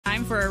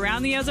for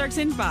Around the Ozarks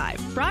in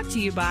 5, brought to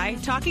you by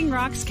Talking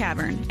Rocks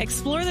Cavern.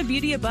 Explore the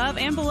beauty above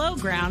and below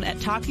ground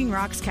at Talking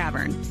Rocks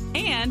Cavern.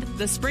 And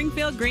the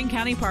Springfield Greene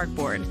County Park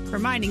Board,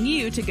 reminding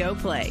you to go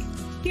play.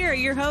 Here are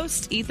your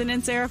hosts, Ethan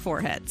and Sarah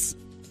Foreheads.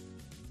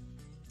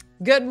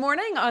 Good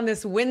morning on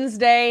this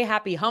Wednesday.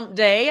 Happy hump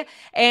day.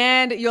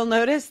 And you'll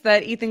notice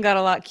that Ethan got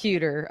a lot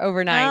cuter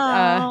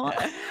overnight.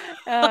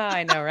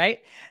 I know, right?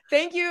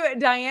 Thank you,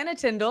 Diana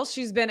Tyndall.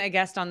 She's been a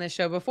guest on this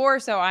show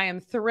before, so I am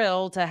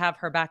thrilled to have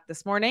her back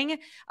this morning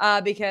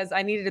because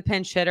I needed a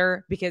pinch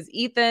hitter because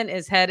Ethan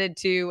is headed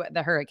to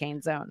the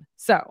hurricane zone.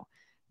 So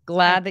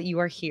glad that you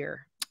are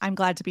here. I'm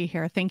glad to be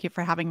here. Thank you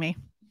for having me.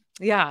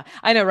 Yeah,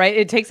 I know, right?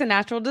 It takes a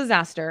natural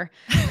disaster,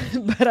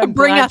 but I'm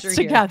bring glad us you're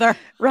together.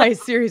 Here. Right.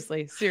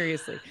 Seriously.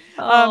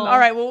 All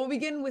right. Well, we'll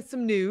begin with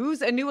some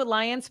news. A new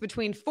alliance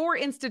between 4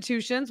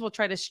 institutions will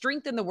try to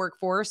strengthen the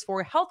workforce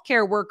for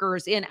healthcare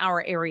workers in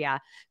our area.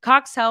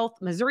 Cox Health,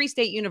 Missouri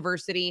State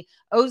University,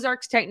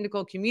 Ozarks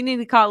Technical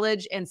Community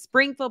College, and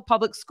Springfield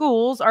Public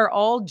Schools are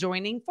all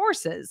joining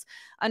forces.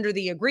 Under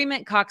the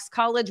agreement, Cox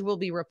College will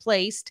be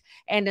replaced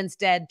and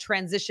instead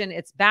transition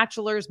its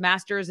bachelor's,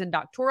 master's, and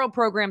doctoral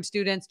program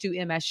students to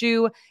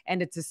MSU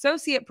and its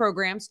associate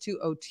programs to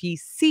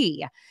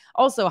OTC.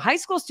 Also, high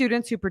school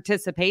students who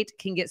participate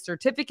can get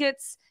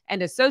certificates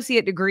and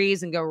associate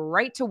degrees and go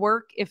right to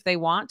work if they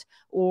want,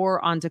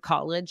 or onto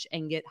college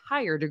and get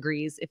higher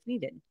degrees if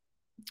needed.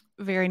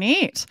 Very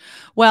neat.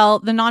 Well,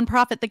 the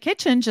nonprofit The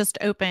Kitchen just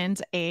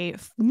opened a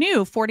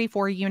new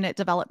 44-unit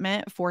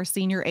development for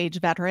senior age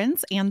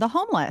veterans and the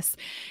homeless.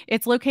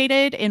 It's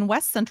located in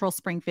West Central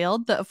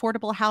Springfield. The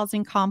affordable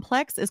housing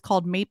complex is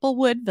called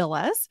Maplewood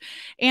Villas,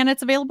 and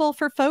it's available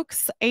for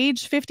folks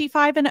age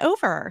 55 and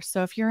over.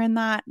 So if you're in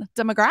that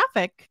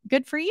demographic,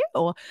 good for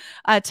you.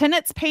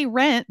 Tenants pay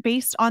rent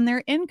based on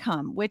their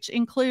income, which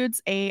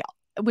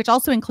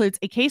also includes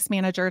a case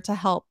manager to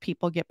help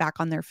people get back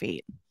on their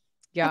feet.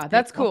 Yeah,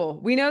 that's cool.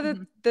 We know that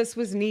this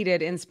was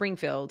needed in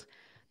Springfield.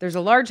 There's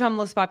a large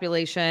homeless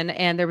population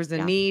and there was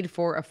a need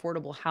for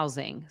affordable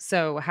housing.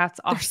 So hats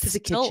off to the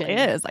kitchen. Still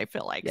is, I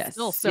feel like. Yes.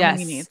 Still so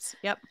many needs.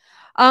 Yep.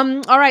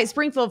 All right,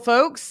 Springfield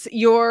folks,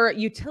 your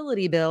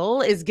utility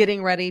bill is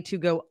getting ready to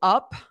go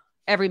up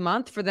every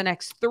month for the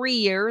next 3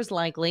 years,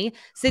 likely.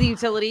 City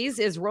Utilities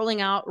is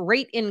rolling out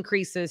rate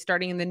increases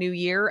starting in the new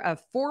year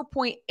of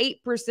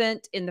 4.8%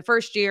 in the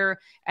first year,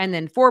 and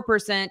then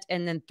 4%,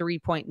 and then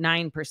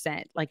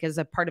 3.9%, like as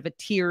a part of a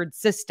tiered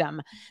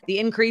system. The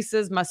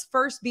increases must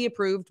first be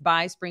approved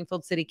by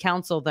Springfield City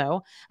Council,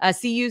 though.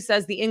 CU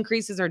says the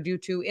increases are due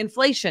to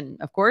inflation,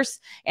 of course,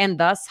 and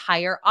thus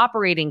higher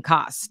operating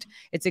cost.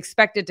 It's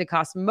expected to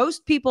cost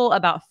most people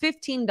about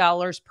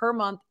 $15 per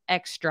month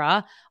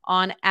extra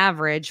on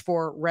average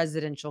for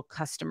residential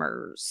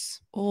customers.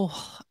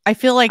 Oh, I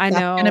feel like that's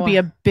going to be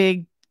a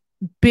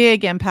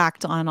big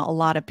impact on a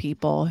lot of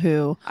people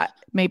who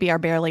maybe are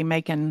barely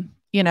making,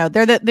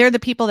 they're the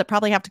people that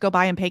probably have to go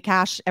by and pay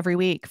cash every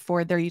week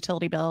for their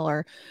utility bill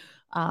or,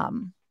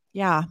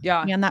 yeah.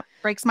 And that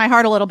breaks my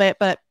heart a little bit,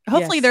 but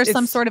hopefully there's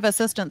some sort of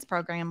assistance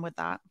program with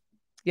that.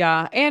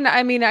 Yeah. And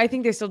I mean, I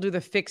think they still do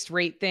the fixed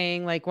rate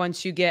thing. Like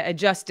once you get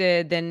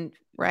adjusted, then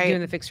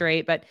doing the fixed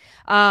rate. But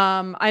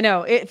I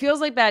know it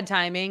feels like bad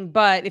timing,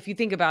 but if you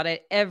think about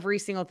it, every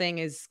single thing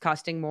is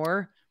costing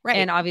more. Right.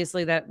 And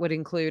obviously that would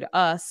include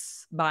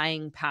us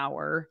buying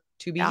power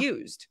to be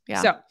used.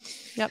 Yeah.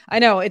 So I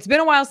know it's been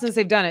a while since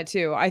they've done it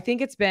too. I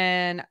think it's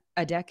been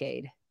a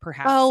decade.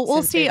 Perhaps. Well,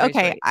 we'll see.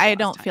 Okay. I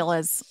don't feel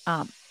as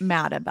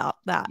mad about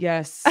that.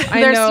 Yes.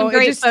 I know.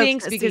 It just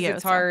stinks because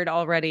it's hard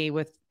already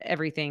with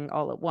everything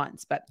all at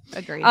once, but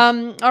agreed.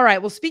 All right.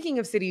 Well, speaking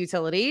of city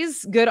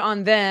utilities, good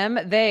on them.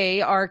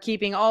 They are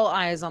keeping all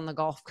eyes on the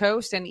Gulf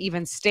Coast and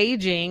even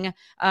staging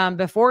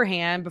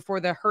beforehand before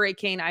the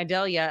Hurricane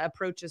Idalia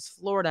approaches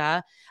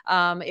Florida.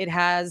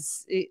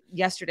 It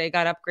yesterday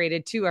got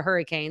upgraded to a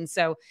hurricane.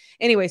 So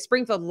anyway,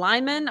 Springfield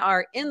linemen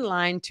are in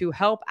line to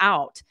help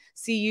out.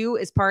 CU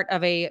is part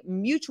of a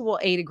mutual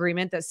aid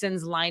agreement that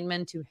sends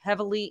linemen to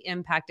heavily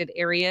impacted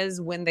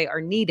areas when they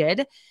are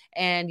needed.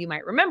 And you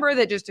might remember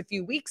that just a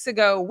few weeks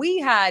ago, we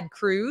had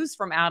crews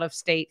from out of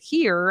state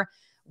here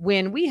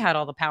when we had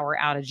all the power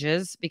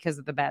outages because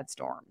of the bad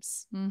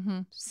storms. Mm-hmm.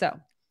 So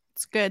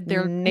it's good.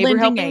 They're neighbor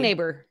helping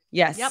neighbor.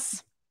 Yes. Yep.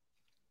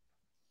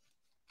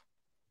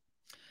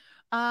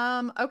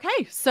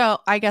 Okay. So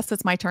I guess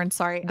it's my turn.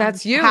 Sorry.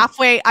 That's you.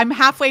 I'm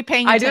halfway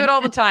paying attention. I do it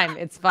all the time.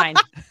 It's fine.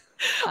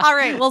 All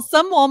right. Well,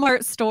 some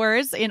Walmart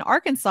stores in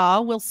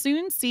Arkansas will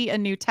soon see a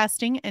new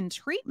testing and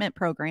treatment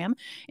program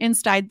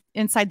inside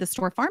the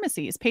store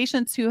pharmacies.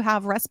 Patients who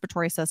have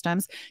respiratory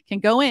systems can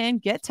go in,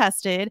 get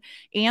tested,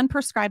 and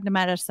prescribed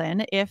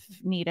medicine if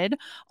needed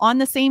on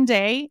the same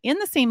day in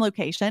the same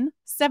location,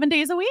 7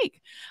 days a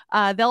week.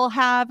 They'll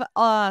have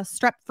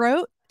strep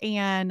throat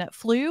and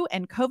flu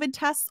and COVID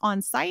tests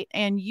on site,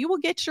 and you will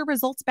get your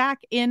results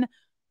back in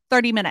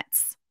 30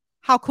 minutes.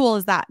 How cool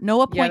is that?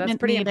 No appointment that's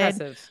pretty needed.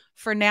 Impressive.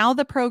 For now,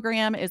 the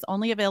program is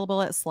only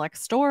available at select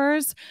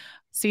stores.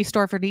 See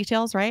store for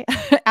details, right?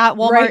 At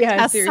Walmart Right, yeah,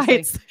 test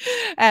seriously. sites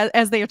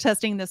as they are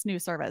testing this new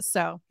service.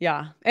 So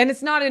Yeah. And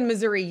it's not in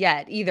Missouri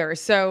yet either.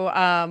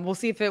 So we'll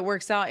see if it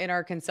works out in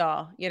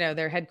Arkansas,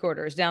 their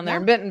headquarters down there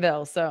in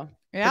Bentonville. So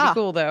pretty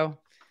cool though.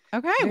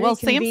 Okay. Very Well,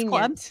 Sam's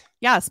Club. convenient.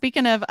 Yeah.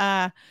 Speaking of,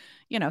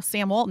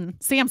 Sam Walton,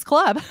 Sam's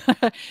Club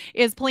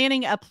is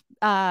planning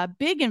a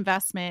big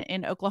investment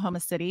in Oklahoma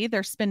City.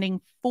 They're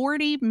spending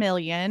 $40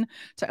 million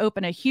to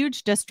open a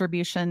huge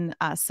distribution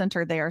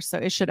center there. So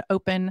it should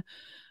open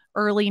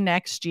early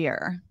next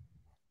year.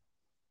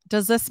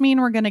 Does this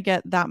mean we're going to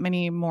get that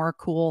many more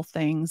cool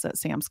things at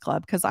Sam's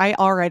Club? Because I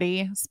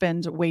already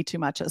spend way too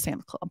much at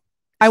Sam's Club.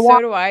 So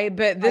do I,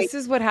 but this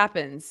is what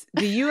happens.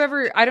 Do you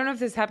ever, I don't know if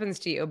this happens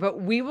to you,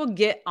 but we will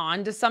get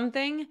onto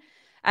something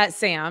at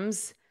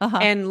Sam's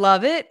and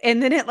love it.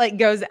 And then it like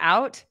goes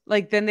out,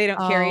 like then they don't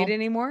carry it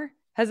anymore.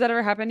 Has that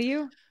ever happened to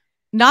you?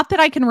 Not that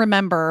I can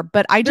remember,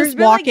 but I just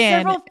There's walk been, like, in.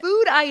 several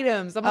food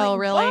items. I'm like,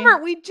 really?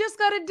 Bummer, we just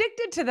got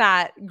addicted to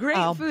that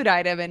great food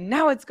item and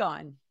now it's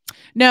gone.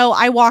 No,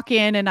 I walk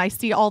in and I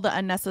see all the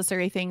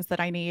unnecessary things that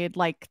I need,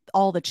 like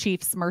all the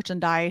Chiefs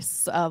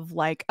merchandise of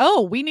like,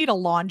 oh, we need a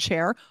lawn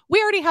chair.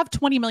 We already have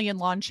 20 million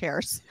lawn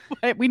chairs.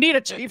 We need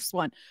a Chiefs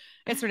one.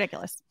 It's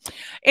ridiculous.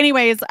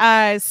 Anyways,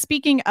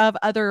 speaking of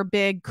other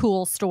big,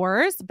 cool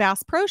stores,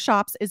 Bass Pro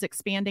Shops is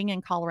expanding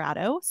in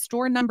Colorado.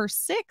 Store number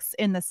 6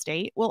 in the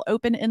state will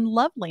open in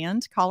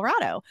Loveland,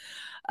 Colorado,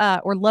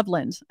 or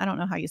Loveland. I don't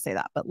know how you say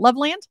that, but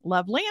Loveland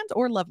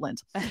or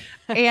Loveland.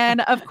 And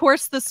of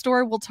course, the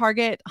store will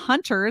target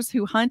hunters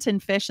who hunt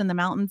and fish in the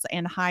mountains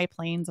and high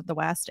plains of the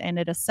West. And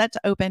it is set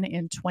to open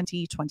in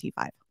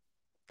 2025.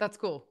 That's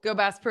cool. Go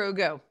Bass Pro,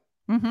 go.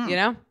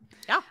 Yeah.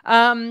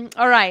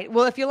 All right.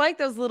 Well, if you like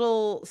those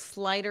little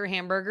slider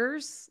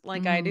hamburgers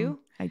like I do,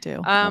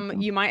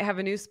 you might have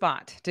a new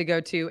spot to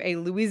go to. A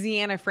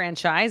Louisiana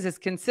franchise is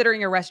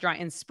considering a restaurant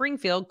in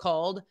Springfield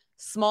called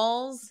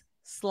Smalls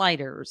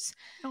Sliders.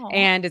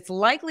 And it's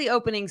likely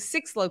opening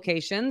 6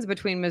 locations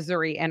between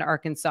Missouri and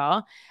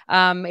Arkansas.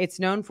 It's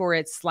known for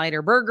its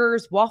slider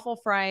burgers, waffle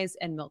fries,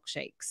 and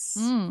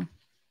milkshakes.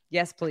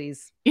 Yes,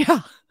 please.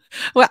 Yeah.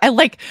 Well,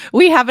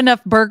 we have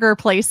enough burger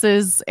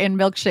places and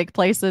milkshake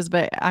places,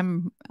 but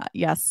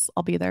yes,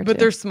 I'll be there But too.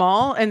 they're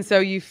small. And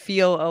so you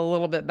feel a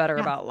little bit better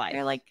about life.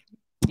 They're like,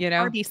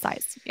 RV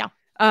size. Yeah.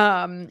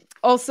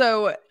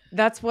 Also,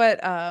 that's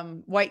what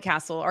White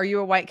Castle. Are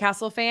you a White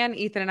Castle fan?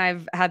 Ethan and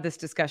I've had this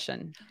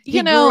discussion.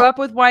 He grew up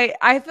with White.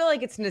 I feel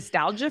like it's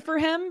nostalgia for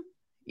him.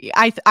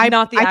 I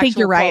think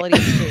you're right.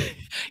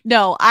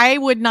 No, I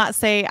would not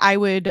say I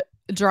would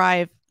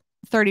drive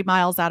 30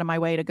 miles out of my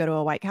way to go to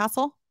a White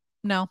Castle.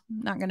 No,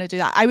 not going to do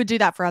that. I would do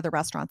that for other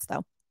restaurants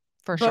though,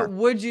 for sure. But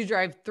would you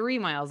drive 3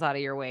 miles out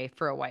of your way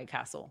for a White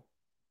Castle?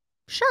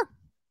 Sure.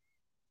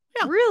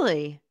 Yeah.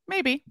 Really?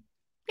 Maybe.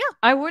 Yeah.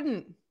 I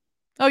wouldn't.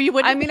 Oh, you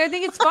wouldn't? I mean, I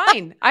think it's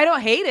fine. I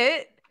don't hate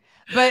it.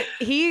 But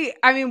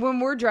when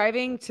we're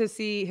driving to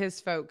see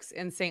his folks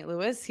in St.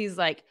 Louis, he's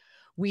like,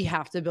 we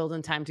have to build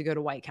in time to go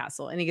to White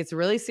Castle. And he gets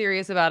really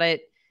serious about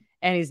it.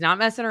 And he's not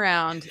messing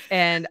around.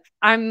 And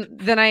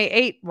then I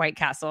ate White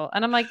Castle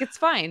and I'm like, it's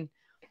fine.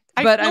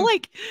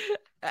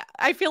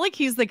 I feel like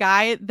he's the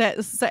guy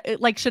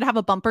that should have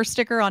a bumper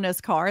sticker on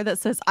his car that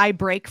says, I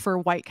brake for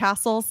White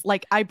Castles.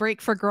 Like I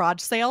brake for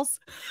garage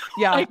sales.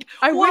 Yeah.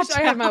 I wish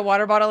I had my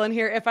water bottle in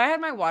here. If I had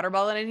my water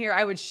bottle in here,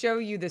 I would show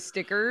you the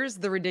stickers,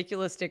 the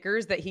ridiculous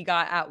stickers that he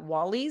got at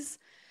Wally's.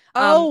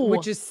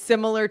 Which is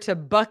similar to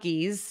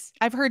Buc-ee's.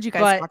 I've heard you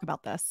guys talk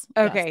about this.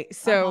 Okay. Yes.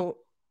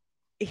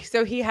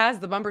 So he has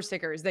the bumper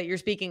stickers that you're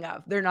speaking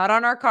of. They're not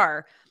on our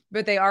car,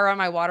 but they are on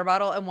my water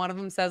bottle. And one of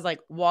them says like,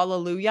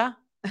 Wallelujah.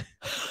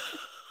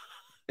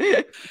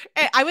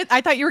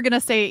 I thought you were going to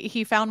say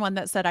he found one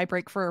that said I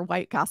brake for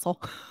White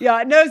Castle.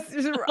 Yeah, no,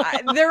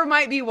 there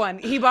might be one.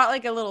 He bought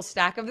like a little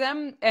stack of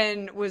them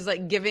and was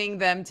like giving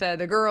them to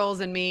the girls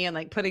and me and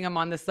like putting them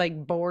on this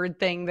like board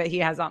thing that he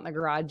has out in the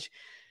garage.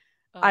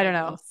 I don't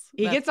know.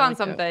 He gets on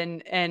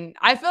something and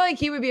I feel like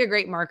he would be a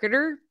great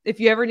marketer. If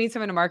you ever need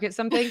someone to market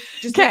something,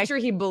 just make sure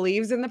he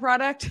believes in the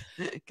product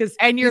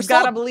and you've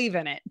got to believe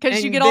in it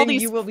because you get all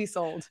these, you will be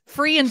sold.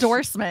 Free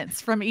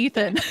endorsements from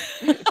Ethan.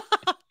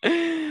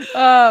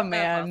 Oh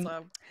man.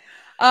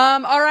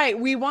 Awesome. All right.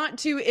 We want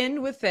to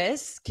end with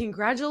this.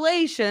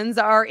 Congratulations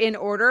are in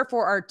order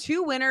for our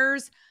 2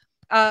 winners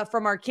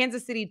from our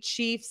Kansas City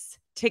Chiefs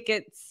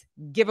tickets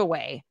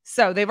giveaway.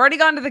 So they've already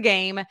gone to the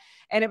game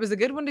and it was a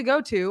good one to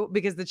go to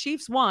because the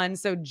Chiefs won.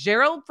 So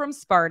Gerald from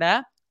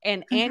Sparta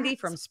and Andy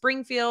from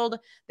Springfield,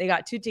 they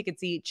got 2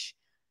 tickets each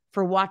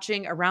for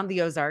watching Around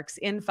the Ozarks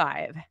in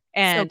 5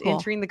 and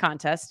entering the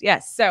contest.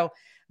 Yes. So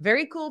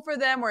very cool for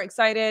them. We're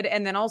excited.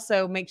 And then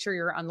also make sure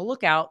you're on the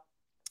lookout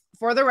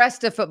for the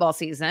rest of football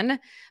season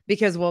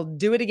because we'll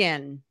do it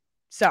again.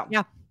 So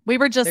yeah, we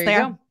were just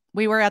there.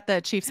 We were at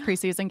the Chiefs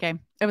preseason game.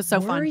 It was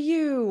so fun. Were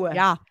you?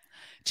 Yeah.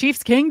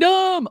 Chiefs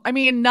Kingdom. I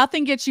mean,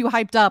 nothing gets you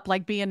hyped up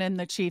like being in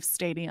the Chiefs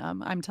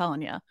stadium. I'm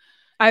telling you.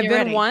 I've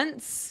been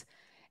once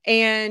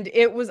and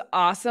it was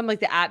awesome. Like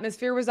the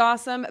atmosphere was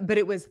awesome, but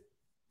it was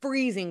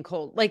freezing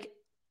cold. Like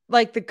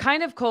like the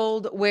kind of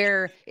cold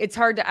where it's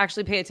hard to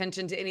actually pay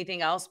attention to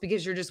anything else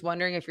because you're just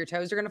wondering if your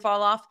toes are going to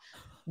fall off.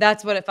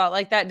 That's what it felt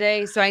like that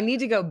day. So I need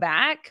to go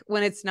back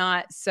when it's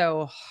not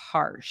so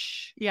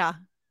harsh. Yeah.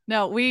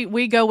 No,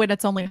 we go when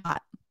it's only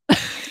hot.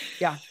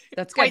 Yeah,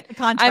 that's Quite good. the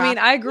contrast. I mean,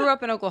 I grew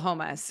up in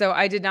Oklahoma, so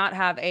I did not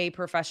have a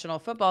professional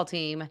football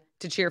team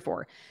to cheer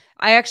for.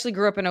 I actually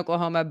grew up in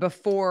Oklahoma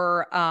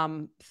before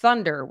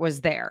Thunder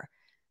was there,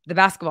 the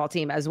basketball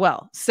team as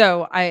well.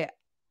 So I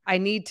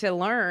need to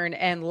learn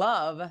and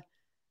love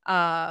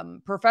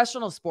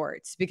professional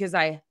sports because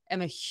I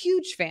am a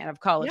huge fan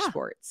of college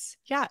sports.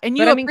 Yeah. And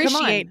you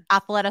appreciate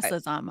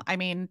athleticism. I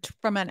mean,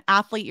 from an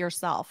athlete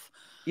yourself.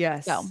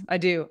 Yes, so, I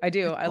do.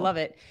 Cool. I love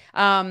it.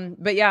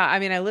 But yeah, I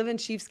mean, I live in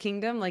Chiefs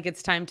Kingdom. Like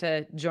it's time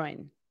to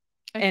join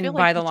and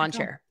buy the lawn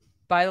chair.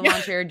 Buy the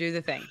lawn chair, do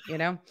the thing, you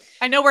know?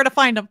 I know where to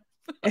find them.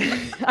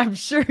 I'm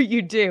sure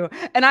you do.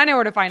 And I know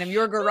where to find them.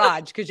 Your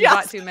garage, because you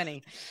bought too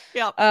many.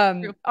 Yeah.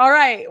 All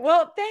right.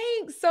 Well,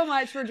 thanks so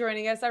much for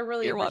joining us. I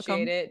really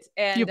appreciate it.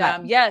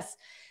 And yes,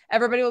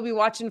 everybody will be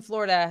watching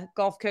Florida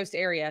Gulf Coast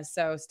area.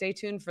 So stay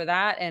tuned for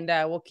that. And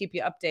we'll keep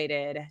you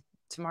updated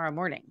tomorrow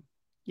morning.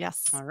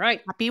 Yes. All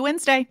right. Happy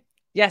Wednesday.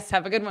 Yes.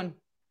 Have a good one.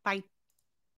 Bye.